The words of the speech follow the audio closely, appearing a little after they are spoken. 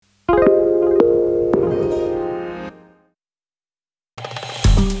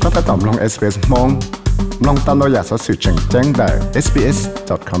ถ้าตอมลง SBS มองลองตามเราอยากสอสื่อแจ้งได้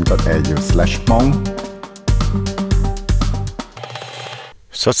sbs.com.au/mong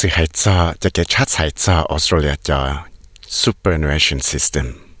สอสื่อให้จะเกิดชัดใส่ออสเตรเลียจะ superannuation system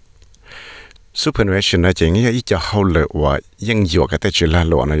superannuation นะจริงๆอีจะเขาเลยว่ายังอยู่กับแต่จุฬา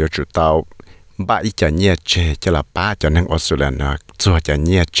ลงนะอยู่จุดเตาบ้าอีจะเนี่ยเจจะละป้าจะนั่งออสเตรเลียนะตัวจะเ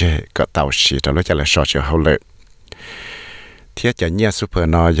นี่ยเจก็เตาสีแต่รู้จะละชอจะเขาเลยเทียจะเนี่ยซูเปอร์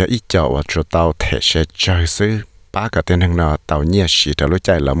นอยอีจะว่าจุดเตาเทเชจอยซื้อป้าก็เต้นนั่งนอเตาเนี่ยสีแต่รู้ใจ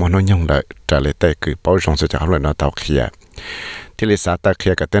ละมันน้อยงเลยจะเลยแต่คือป้าจงสุดจะเขาเลยนอเตาเคลียที่ลิซาตาเคลี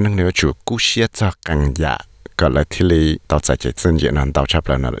ยก็เต้นนั่งเนื้อจุกู้เชียจากกังยาก็เลยที่ลิต่อใจเจริญเจนันเตาชับแ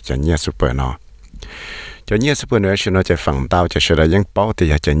ล้วนะจะเนี่ยซูเปอร์นอจะเนี่ยซูเปอร์เนชั่นจะฝั่งเตาจะเชื่อยังป้าแต่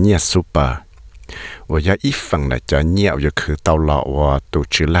อยากจะเนี่ยซูเปอร์ว่าอยากอีฝั่งน่ะจะเนี่ยอยู่คือเตาหล่อว่าตัว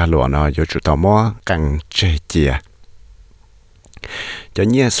ชื่อลาหล่อเนาะอยู่จุดเตาหม้อกังเจเจียจะ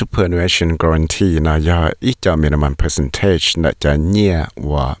เนี่ย superannuation guarantee นะอยากอีจะ minimum percentage น่ะจะเนี่ย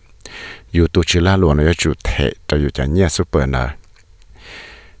ว่าอยู่ตัวชื่อลาหล่อเนาะอยู่จุดเทจะอยู่จะเนี่ย super นะ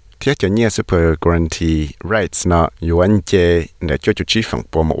เทียจะเนี่ย super guarantee rights เนาะอยู่อันเจเนี่ยจุดชี้ฝั่ง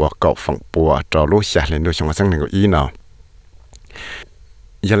ปัวมาว่าเกาะฝั่งปัวจะรู้ชาเล่นด้วยช่องสังหนึ่งก็อีเนาะ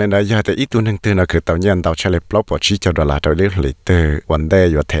ยังเล่นได้ยาแต่อีตัวหนึ่งตัวน่ะคือเตาเนี่ยเตาเฉลี่ยปลอบปอชี้จะดอลลาร์เตาเลี้ยงลิเตอร์วันเดย์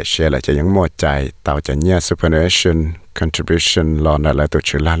อยู่แถเชลจะยังมั่วใจเตาจะเนี่ย superannuation contribution รอนั่นแหละตัว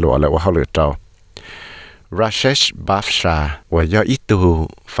ชื่อลาหลัวเลยว่าเขาเหลือเตา Rashesh Bafsha ว่าย่ออีตัว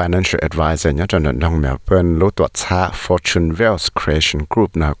financial advisor เนี่ยจะนั่งน้องแมวเป็นรู้ตัวช้า Fortune Wealth Creation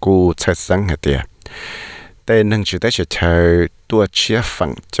Group นะกูเชิดสังเหตุแต่หนึ่งจุดได้เฉยตัวเชียฝั่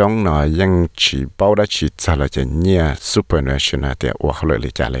งจ้องหน่อยยังฉีเป้าได้ฉีจะละจะเนี่ย superannuation นะเดียวว่าเขาเลยลิ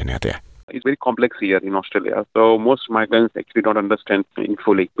จ่าเลยเนี่ยเดียว It's very complex here in Australia. So most migrants actually don't understand it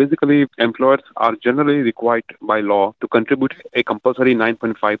fully. Basically, employers are generally required by law to contribute a compulsory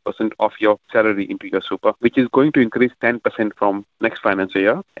 9.5% of your salary into your super, which is going to increase 10% from next financial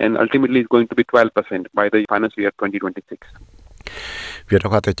year, and ultimately is going to be 12% by the financial year 2026. việc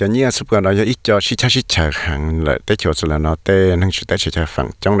đó thì cho nhiều số người nói ít cho sĩ chờ hàng lợi tới chỗ là nó tê năng sĩ tới chờ phẳng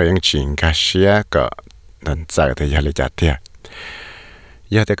trong đó những chuyện cá xía có nên giờ thì giờ lấy trả tiền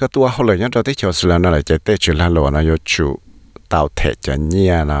giờ thì có tua họ lợi nhất tới chỗ là nó lại chạy tới chỗ là lộ nó yêu chủ tạo thể cho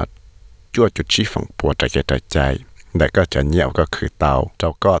nhiều nó chúa chủ chỉ phẳng bùa chạy để có cho nhiều có khử tạo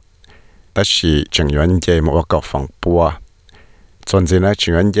cho có tất sĩ chẳng yuan dây một cái phẳng bùaส่วนสิ่งนั้นจึ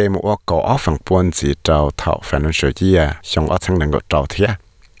งยังไม่ว่าก่อฝั่งปวนสีเจ้าเท่า financial year ช่องอัดทั้งนั้นก็เจ้าเทีย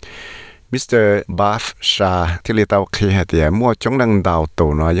มิสเตอร์บัฟชาที่เรียกว่าเคลียร์เดียมั่วจงดังดาวตัว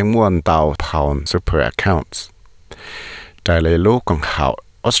น้อยยังมั่วดาวพาวน์ super accounts แต่เลยลูกของเขา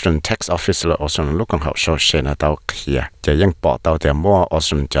Australian Tax Office และ Australian ลูกของเขาโซเชียลดาวเคลียร์จะยังปอดาวแต่มั่ว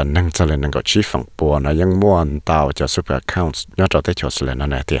Australian จะนั่งจะเลยนั่งก็ชี้ฝั่งปวนนะยังมั่วดาวจะ super accounts ย้อนจะได้โชว์เลยนั่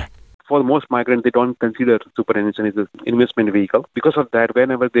นแหละเดียFor most migrants, they don't consider superannuation as an investment vehicle. Because of that,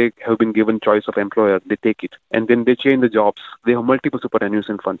 whenever they have been given choice of employer, they take it. And then they change the jobs. They have multiple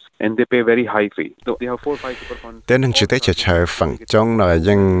superannuation funds. And they pay very high fee. So they have 4 or 5 super funds. Tên hưng chỉ tới chờ phẳng trong là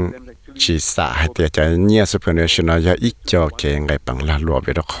dân chỉ xả thì cho nhiều superannuation là do ít cho cái ngày bằng là lụa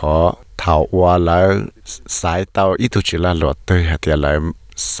về đó khó. Thảo qua là xài tàu ít tu chỉ là lụa tới thì là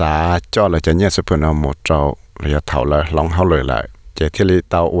xả cho là cho nhiều superannuation một trâu. Là thảo là lòng hao lời lại. Chỉ thì li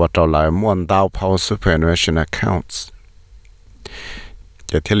tàuว่าเราเลยม้วนดาว Power Superannuation Accounts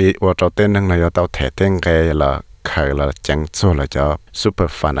chỉ thì liว่าเราเต้นนั่งเลยเราเทเต้นไงล่ะใครล่ะจังโซ่ล่ะจะ Super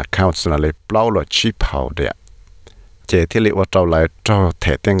Fund Accounts นั่นเลยเปล่าล่ะชีพเอาเดียchỉ thì liว่าเราเลยเราเท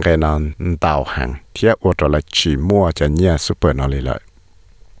เต้นไงนั่นดาวหังเทียว่าเราเลยชีมั่วจะเนี่ย Super นั่นเลย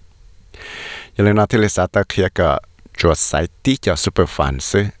อย่างนั้นที่liสาตาเคียก็จวดสายที่จะ Super Fund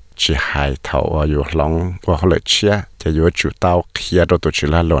ซื้อchỉ hai thầuอยู่หลงว่าเขาเลยเชียจะอยู่จุดเตาเคลียร์ตัวจุ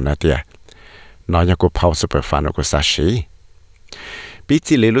ฬาลงนะเดียน้อยกูเผาซูเปอร์ฟันกูซาชิปี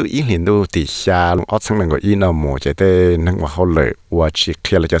ที่เลยรู้อีหลินดูติชาลงออดสังหนึ่งก็อีนอหมูจะได้นึกว่าเขาเลยว่าจีเค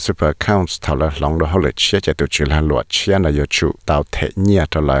ลียร์จะซูเปอร์คาวน์เท่าไรหลงดูเขาเลยเชียจะตัวจุฬาลงเชียนะอยู่จุดเตาเทเนี่ย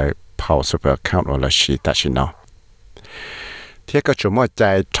เท่าไรเผาซูเปอร์คาวน์ว่าชีตาชินอเทียก็จุดมั่วใจ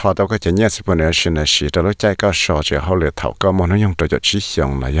ทอตัวก็จะเนี่ยสุพรรณชินชีแต่รู้ใจก็ชอจะเขาเลยเท่าก็มองยังตัวจะชี้ชง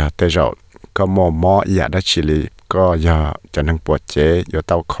นะยาแต่เราก็มออยากได้ชิลีก็ยาจะนั่งปวดเจอยู่เ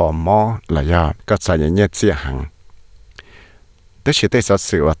ตาคอมอละยาก็ใส่เนี่ยเสียหังแต่ชีได้สัตว์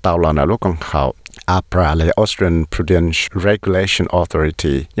สื่อว่าเตาเรานะลูกของเขา APRA เลย Australian Prudential Regulation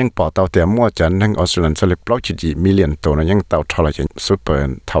Authority ยังปอเตาแต่มั่วจะนั่ง Australian สลิปล็อกจีมิลเลียนตัวนะยังเตาทอลจะซูเปอ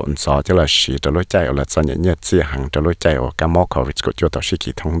ร์เท่าอันซอจะละชีจะรู้ใจเอาละสัญญาเนี่ยเสียหังจะรู้ใจเอาการมอคอริสก็จะต่อชิ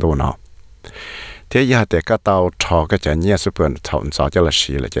กิทงดูเนาะเทียแต่ก็เตาทอก็จะเนี่ยซูเปอร์เท่าอันซอจะละ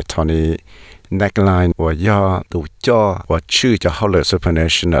ชีเลยจะทอนี้ neckline 我要读叫我去就好了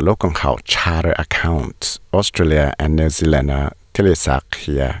superannuation 了，如果好 charter account Australia and New Zealand 啊，ที่เลยสักเ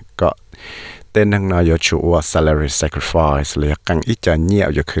ฮียก็เต้นนั่งนอยชัว salary sacrifice เลยกังอีจะเนี่ย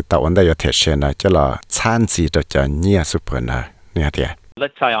อยู่คือตะวันได้อยู่เทเชนะจะละชั้นสีตัวจะเนี่ย super นะเนี่ยเดีย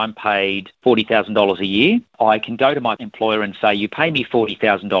Let's say I'm paid $40,000 a year. I can go to my employer and say, you pay me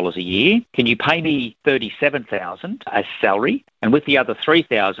 $40,000 a year. Can you pay me $37,000 as salary? And with the other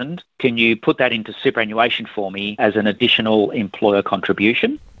 $3,000, can you put that into superannuation for me as an additional employer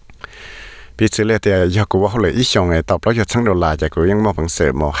contribution? ปีที่แล้วแต่ยากว่าเขาเลยอีช่องไงตอบแล้วจะทั้งดอลลาร์จะกูยังมองเพิ่งเส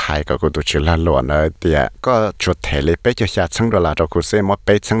มอหายก็กูตัวชิลาหลวนเลยแต่ก็จุดเทเลยไปจะชาทั้งดอลลาร์ตัวกูเสมอไป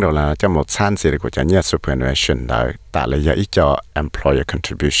ทั้งดอลลาร์จะหมดชั้นสิกูจะเนี่ย superannuation ได้แต่เลยอีจอ employer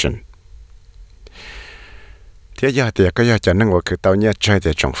contribution ที่ยาแต่ก็อยากจะนั่งว่าคือตอนเนี่ยใจแ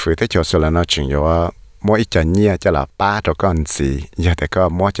ต่จงฟื้นแต่จอสุดแล้วนะจริงอยู่ว่ามัวอีจะเนี่ยจะละป้าตัวก่อนสิอยากแต่ก็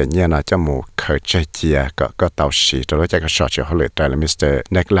มัวจะเนี่ยนะจะหมู่เคยใจเจียก็เตาสีตัวแล้วจะก็ชอบเขาเลยแต่ละมิสเตอร์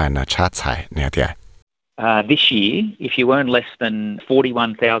เน็กไลน์นะชาติใส่เนี่ยเดีย This year, if you earn less than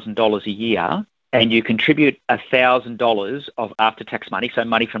 $41,000 a year and you contribute $1,000 of after-tax money, so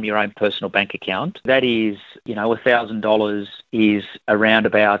money from your own personal bank account, that is, $1,000 is around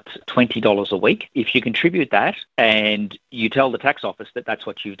about $20 a week. If you contribute that and you tell the tax office that that's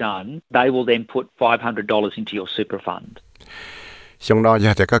what you've done, they will then put $500 into your super fund. ช่วงนั้นอย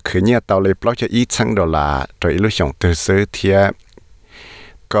ากแต่ก็คือเนี่ยตอนเลยปล่อยจะ$1,000โดยลูกช่วงตัวซื้อเทีย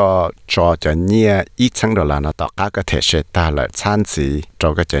ก็จอจะเนี่ย$1,000นะต่อก็เทเชตาเลยชั้นสีจอ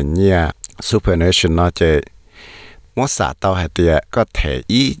ก็จะเนี่ย superannuation นะจะมัวสาต่อให้เตียก็เท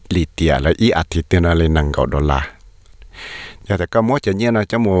อีลีเตียและอีอาทิตย์เดียวเลย$1,000อยากแต่ก็มัวจะเนี่ยนะ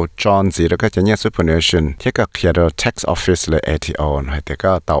จะมัวจอนสีแล้วก็จะเนี่ย superannuation ที่ก็เขียน到 tax office เลย ATO ให้แต่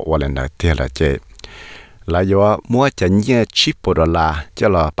ก็ต่อวันเลยเตียละเจแล้วอยู่ว่ามัวจะเนี่ย$10จะ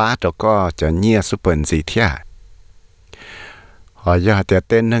ละป้าตัวก็จะเนี่ย super สีเทียอยากแต่เ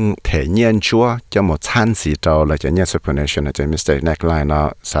ต้นนั่งเทเงียนชัวจะหมดชั้นสีเจ้าเลยจะเนี่ย superannuation จะ Mr. Neckline เนาะ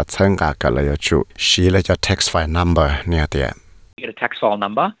สัตว์เชิงกันเลยจูชี้เลยจะ tax file number เนี่ยเดีย You get a tax file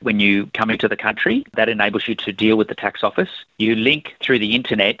number when you come into the country. That enables you to deal with the tax office. You link through the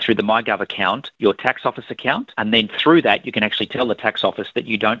internet, through the MyGov account, your tax office account, and then through that you can actually tell the tax office that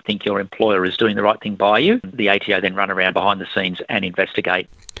you don't think your employer is doing the right thing by you. The ATO then run around behind the scenes and investigate.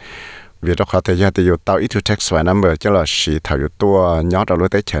 วิธีการที่จะอยู่ต่ออีทู tax file number จะเราสีถ่ายอยู่ตัวยอดเราเลย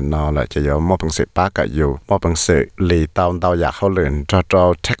ได้เช่นนอเลยจะอยู่มอบังสือป้ากับอยู่มอบังสือลีเตาอยากเขาเรียนจอ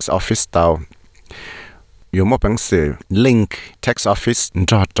tax office เตาอยู่มอบังสือ link tax office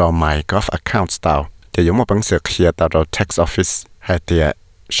จอ MyGov account เตาจะอยู่มอบังสือเคลียร์เตา tax office ให้เตีย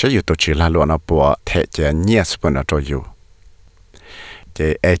ใช้อยู่ตัวชื่อลาลวนปัวเทจะเนี่ยสุพรรณตัวอยู่จะ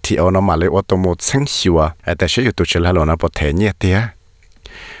ATO นมาเลยว่าตัวหมดทั้งชัวแต่ใช้อยู่ตัวชื่อลาลวนปัวเทเนี่ยเตีย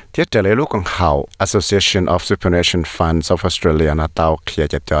ที่จะเลยลูกของเขา Association of Superannuation Funds of Australia นะเตาเขีย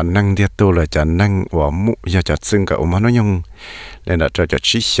จะนั่งเดียตัวเลยจะนั่งว่ามุอยากจะซึ่งกับอุมาน้อยงเลยนะจะ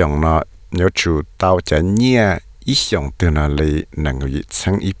ชี้ช่องเนาะเดี๋ยวชูเตาจะเนี่ยอีช่องตัวนั้นเลยนั่งอยู่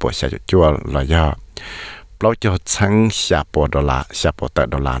ชั้งอีปวดชาจะจั่วเลยย่อเราจะชั้งชาปวด$ชาปวด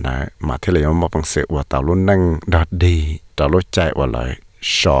$นะมาที่เลยมาบังเสือว่าเตาลุ่นนั่งดอดดีเตาลุ่นใจว่าเลย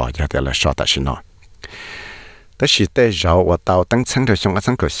ชอจะแต่ละชอแต่ชินอแต่สิเตจาวว่าเตาตั้งชั้งเดียวชง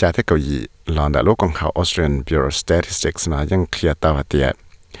ชั้งก็ชาที่เขายีหลอนแต่ลูกของเขา Australian Bureau of Statistics นะยังเคลียร์เตาเตีย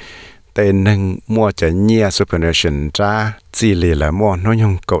แต่หนึ่งมัวจะเนี่ย superannuation จ้าจีลีละมัวน้อย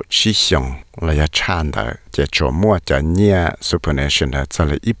งกดชี้ชงระยะชานเตอจะจมัวจะเนี่ย superannution จะเ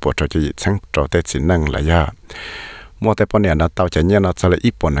ลยอีปวดจะยีชั้งโจเตจินั่งระยะมัวแต่ปนเนี่ยนะเตาจะเนี่ยนะจะเลยอี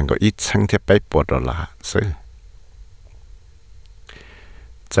ปวดนั่งก็อีชั้งที่ไปปวดละซึ่ง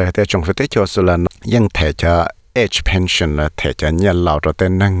จะแต่จงฟิตจอสุลันยังแถจะ age pension ละแถจะเนี่ยเราตัวเต้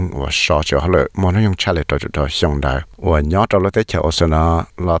นนั่งว่าชอจะเลยมองน้อยงชาเลยตัวชงได้ว่าย้อนตัวเต้นจะอสนะ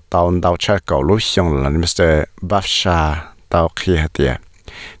เราตอนดาวชาเก่าลุชงละมิสเตอร์บัฟชาตาวเคลียเตีย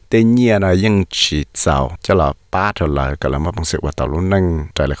แต่เนี่ยนะยังชีเจ้าจะเราป้าเท่าไรก็แล้วมาบังสึกว่าตาวลุนั่ง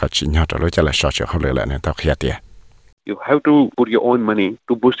ใจเลยเขาชี้ย้อนตัวเลยจะเลยชอจะเขาเลยแหละเนี่ยตาวเคลียเตียYou have to put your own money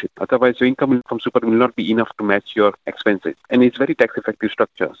to boost it. Otherwise, your income from super will not be enough to match your expenses. And it's very tax-effective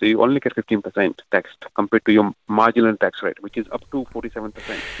structure. So you only get 15% tax compared to your marginal tax rate, which is up to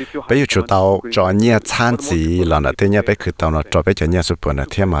 47%. ไปอยู่จุดเตาจอเนี่ยชั้นจีหลังจากเนี่ยไปคือเตาเนาะจอไปจะเนี่ยสุพรรณ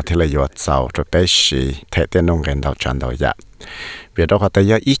เทียมาที่เลยอยู่เจ้าจะไปสีเทเตนงเงินเตาจันเตายะเวียดเขาแต่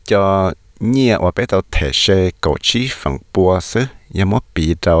ยาอีจอเนี่ยว่าไปเตาเทเชกชีฝั่งปัวซึยังมอปี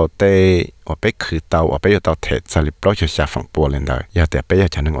เตาเตว่าไปคือเตาว่าไปอยู่เตาเทสลิปเราจะชาฝั่งปัวเลยได้ยาแต่ไปอยาก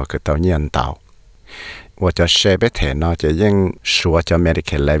จะนึกว่าคือเตาเนี่ยเตาว่าจะเชไปเทนอจะยังชัวจะ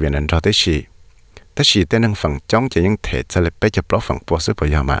Medicaid levy นั้นเราได้ชีแต่ชีแต่นั่งฝั่งจ้องจะยังเทสลิปไปจะปลอกฝั่งปัวซึป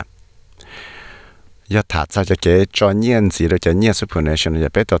ยามา giờ thả ra cho cái cho nhiên gì rồi cho nhiên superannuation giờ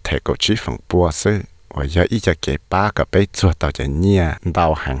bé tao thể cổ chi phần bùa sư và giờ ý cho cái ba cái bé cho tao cho nhiên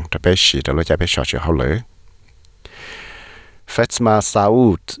đào hàng cho bé xí rồi cho bé sọ chịu hậu lửa Fatima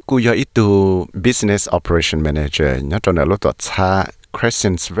Saud cú giờ ít tu business operation manager nhớ trong này lúc tao cha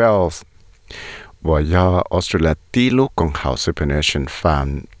Crescent Wells và giờ Australia tí lúc còn hậu superannuation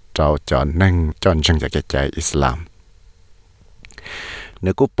farm cho nâng cho chân cho cái Islam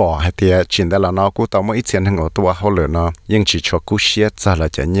nếu cú bỏ hay thì chuyện đó là nó cú tao mới ít tiền hơn ở tua họ lừa nó nhưng chỉ cho cú xia ra là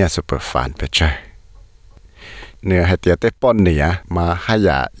chỉ nhẹ super fan bây giờ nếu hay thì tới bọn này mà hay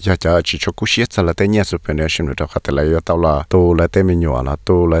giờ chỉ cho cú xia ra là tới nhẹ super nation rồi đó có thể là tao là tu là tới mình nhỏ là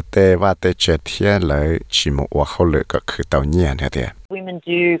tu là tới và tới chết thì là chỉ một họ lừa cáiคือtao nhẹ hay thì Women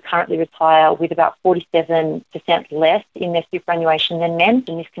do currently retire with about 47% less in their superannuation than men,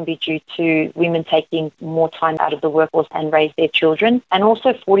 and this can be due to women taking more time out of the workforce and raise their children. And also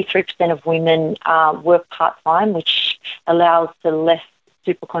 43% of women work part-time, which allows for less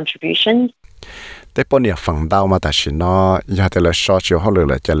super contributions. Tế bọn nhà phẳng đau mà ta chỉ nó giờ thì là so chiều họ lừa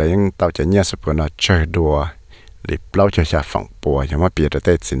là chỉ là những tàu chỉ nhẹ super nó chơi đùa để bao cho nhà phẳng bùa nhưng mà bị được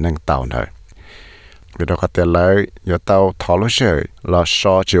tế chỉ nâng tàu nữa vì đó có thể là giờ tàu tháo lối chơi là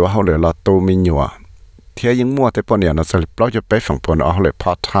so chiều họ lừa là tu mi nhua thế những mua tế bọn nhà nó sẽ bao cho bé phẳng bùa nó họ lừa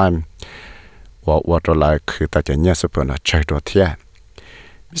part time và rồi lạiคือตาจะเนี่ย super nó chơi đùa thế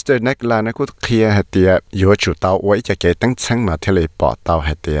Mr. Nick là nó cũng kia hệ tiệt yếu chủ tàu ấy cho cái tăngชั้นmà theo lời bỏ tàu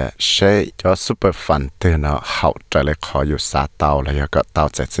hệ tiệt sẽ cho super fun từ nó hậu trở lại khỏi yếu xa tàu là có tàu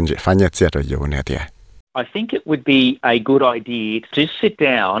sẽ xin chỉ phá nhật rồi yếu nè tiệt. I think it would be a good idea to sit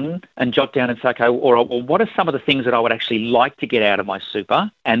down and jot down and say, okay, or what are some of the things that I would actually like to get out of my super,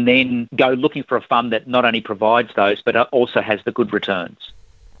 and then go looking for a fund that not only provides those but also has the good returns.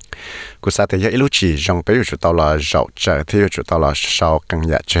 Cú sa thì lúc chỉ trong bây giờ tao là giàu trở thì giờ tao là sau càng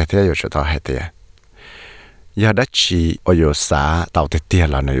nhẹ trở thì giờ tao hay tiệt. Giờ đã chỉ ở yếu xã tao thì tiệt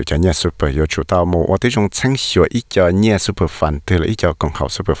là nó cho nhẹ super giờ chủ tao mua ởที่trongชั้น小一叫nhẹ super fund từ là一叫更好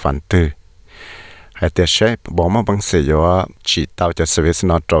super fund từ. Hay tiệt sẽ bỏ mà bằng sự giờ chỉ tao cho service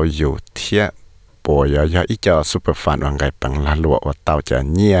nó trâu yếu tiệt. Bỏ giờ ít cho super fund bằng cái bằng là lụa và tao cho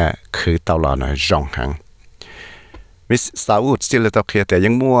nhẹคือtao là nó rong hàng. Miss Saud still tao kiaแต่ยั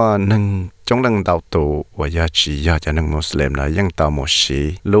งมั่วนึงจงลังดาวตูว่าอยากจีอยากจะนึงมุสลิมนะยังตาวมุชี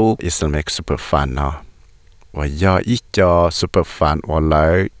ลูก Islamic super fan เนาะว่าอยากอีจอ super fan ว่าเล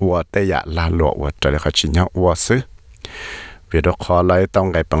ยว่าแต่อยากลาหลวว่าจะเลยเขาชิญว่าซื้อเวลาขอเลยต้อง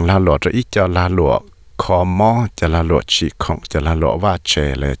ไงปังลาหลวจะอีจอลาหลวขอมอจะลาหลวชีของจะลาหลวว่าเจ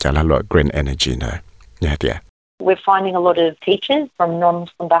เลยจะลาหลว green energy เนาะเนี่ยเดียWe're finding a lot of teachers from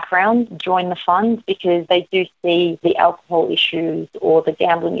non-Muslim backgrounds join the fund because they do see the alcohol issues or the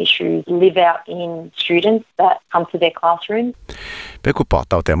gambling issues live out in students that come to their classroom. เป้กูบอก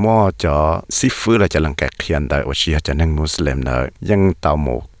ตาวแต่มั่วจะซิฟื้นเราจะลังแกเขียนได้ว่าชีจะนั่งมุสลิมเนอะยังตาวห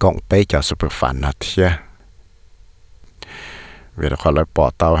มูกองเป้จะซุปเปอร์ฟันนะเทียเวลาเขาเลยบอก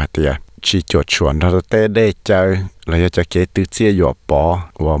ตาวให้เทียชีจดชวนเราเต้ได้เจอเราจะเกตื้อเจียหยอบปอ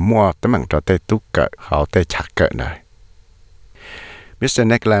ว่ามั่วแต่มันเราเต้ตุกเกะเขาเต้ชักเกะเลยมิสเตอร์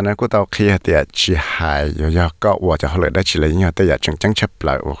เนกลานะกูตาวเคลียเตียชีหายอยู่ๆก็ว่าจะเขาเลยได้ชีเลยเนี่ยแต่อยากจังๆเช็บเล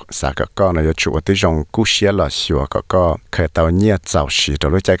ยสากก็ในอยู่จุดที่จงกู้เสียหล่อชัวก็เคยตาวเนี่ยเจ้าชีตัว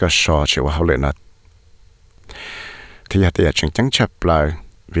รู้ใจก็ชอชีว่าเขาเลยนะที่อยากแต่อยากจังๆเช็บเลย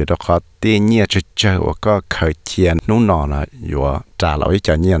vì đó khó tiền nhiều chơi và có khởi tiền nụ nọ là vừa trả lại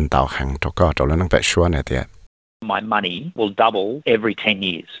cho nhiều tàu hàng cho có cho nên phải xóa này thì My money will double every 10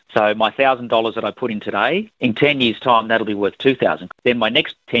 years. So my $1,000 that I put in today, in 10 years' time, that'll be worth $2,000. Then my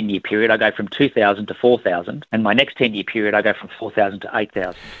next 10-year period, I go from $2,000 to $4,000. And my next 10-year period, I go from $4,000 to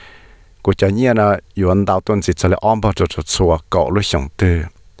 $8,000. Cô cho nhiều là yuan đào tuần chỉ cho lại ôm bao cho xua cọ lúc sống tư.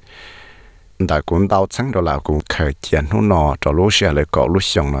 Đại cũng đào sáng đó là cũng khởi tiền nụ nọ cho lúc sẽ lại cọ lúc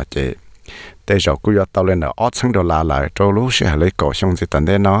sống nó chứ. Để rồi cô cho tao lên là $8 lại cho lúc sẽ lại cọ sống gì tận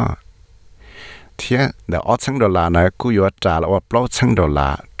đây nó. Thế để $8 này cô yêu trả là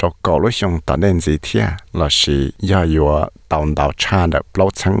 $8 cho cọ lúc sống tận đây gì thế là chỉ yêu đào cha để $8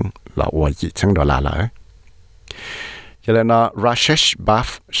 là $2 lại. Cho nên nó Rashesh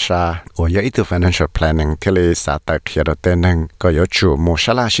Buff sa ở dưới từ financial planning thì là xã tại kia đó tên năng có yếu chủ một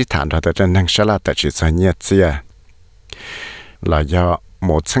số là sĩ thản đó tên năng số là tại chỉ số nhiệt chia là do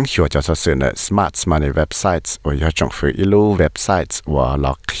mộtชั้นหัวจะสื่อใน Smart Money Websites 或者政府一路 Websites ว่าเร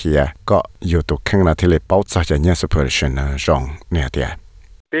าเขียก็อยู่ตัวข้างในที่เรา包着จะเนี่ย supervision รองเนี่ยเดีย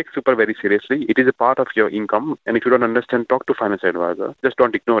Take super very seriously. It is a part of your income, and if you don't understand, talk to financial advisor. Just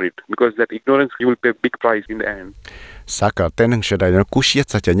don't ignore it, because that ignorance you will pay a big price in the end. สักก็แต่หนึ่งเสียดายนะกู้เสีย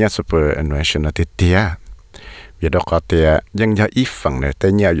จะเนี่ย superannuation ที่เดีย vì đó có thểยังจะอีฝั่งเนี่ยแต่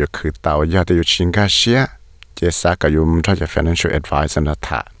เนี่ยอยู่คือเตาอยากจะอยู่ชิงกาเชียเจสาก็อยู่มันจะ financial advisor นะ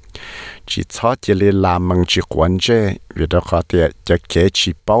ท่าchỉ cho chỉ là làm bằng chỉ quan chế vì đó có thểจะเกี่ย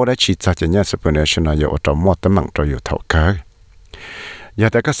chỉ baoได้chỉ choเนี่ยสุภาพนะอยู่ตัวหมดแต่มันตัวอยู่เท่ากันอยาก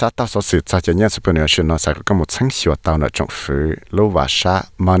ได้ก็สาตาสสื่อจะเนี่ยสุภาพนะสักก็หมดทั้งสิวตาวนะจงฝือรู้ว่าชา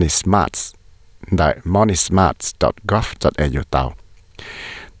money smarts ได้ moneysmarts.gov.au ตาว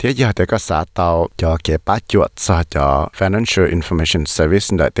ที่อยากได้ก็สาตาวจะเก็บป้าจวดจะ financial information service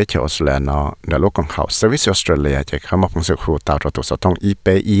ได้ที่ออสเตรเลียเนาะในโลกของเขา service ออสเตรเลียจะเข้ามาพงศ์ครูตาวตัวสต้อง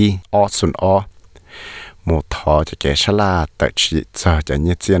EPE ออสุนอหมู่ทอจะเกชลาแต่ชีจะเ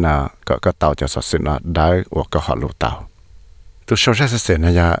นี่ยเจียนะก็ตาวจะสอดสื่อนะได้ว่าก็หอลูตาวตัวโซเชียลเสียน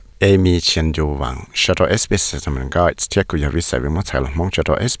ะยาเอมีเชียนยูวังชดอ SBS สมันก็เที่ยกุยาวิสัยวิมุตไทยมองชด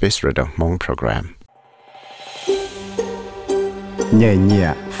อ SBS เรื่องมองโปรแกรมnhẹ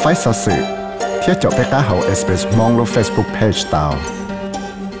nhẹ phải sợ sự thiết cho bé cá hậu SBS mong lo Facebook page tao